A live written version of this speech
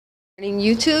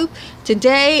YouTube.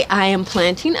 Today I am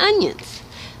planting onions.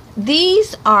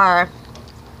 These are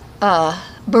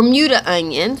Bermuda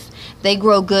onions. They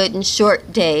grow good in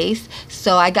short days.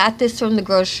 So I got this from the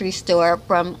grocery store,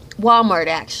 from Walmart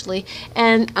actually,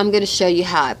 and I'm going to show you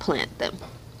how I plant them.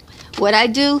 What I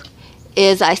do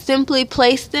is I simply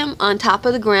place them on top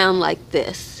of the ground like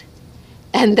this,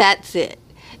 and that's it.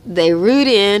 They root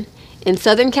in. In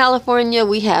Southern California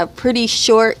we have pretty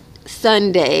short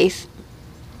sun days,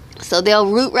 so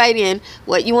they'll root right in.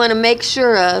 What you want to make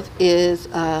sure of is,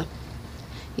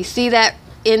 you see that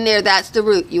in there, that's the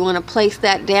root. You want to place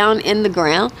that down in the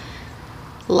ground,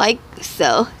 like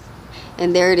so.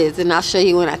 And there it is. And I'll show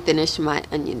you when I finish my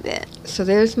onion bed. So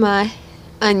there's my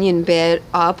onion bed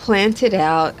all planted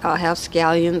out. I'll have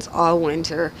scallions all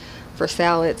winter for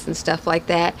salads and stuff like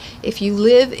that. If you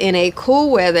live in a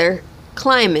cool weather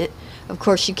climate, of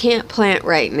course you can't plant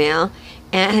right now.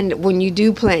 And when you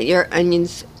do plant your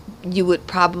onions, you would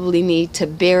probably need to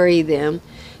bury them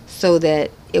so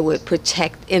that it would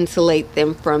insulate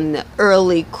them from the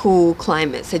early cool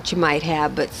climates that you might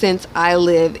have. But since I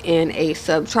live in a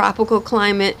subtropical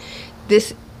climate,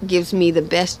 this gives me the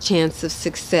best chance of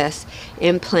success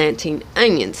in planting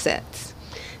onion sets.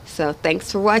 So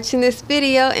thanks for watching this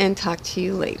video, and talk to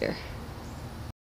you later.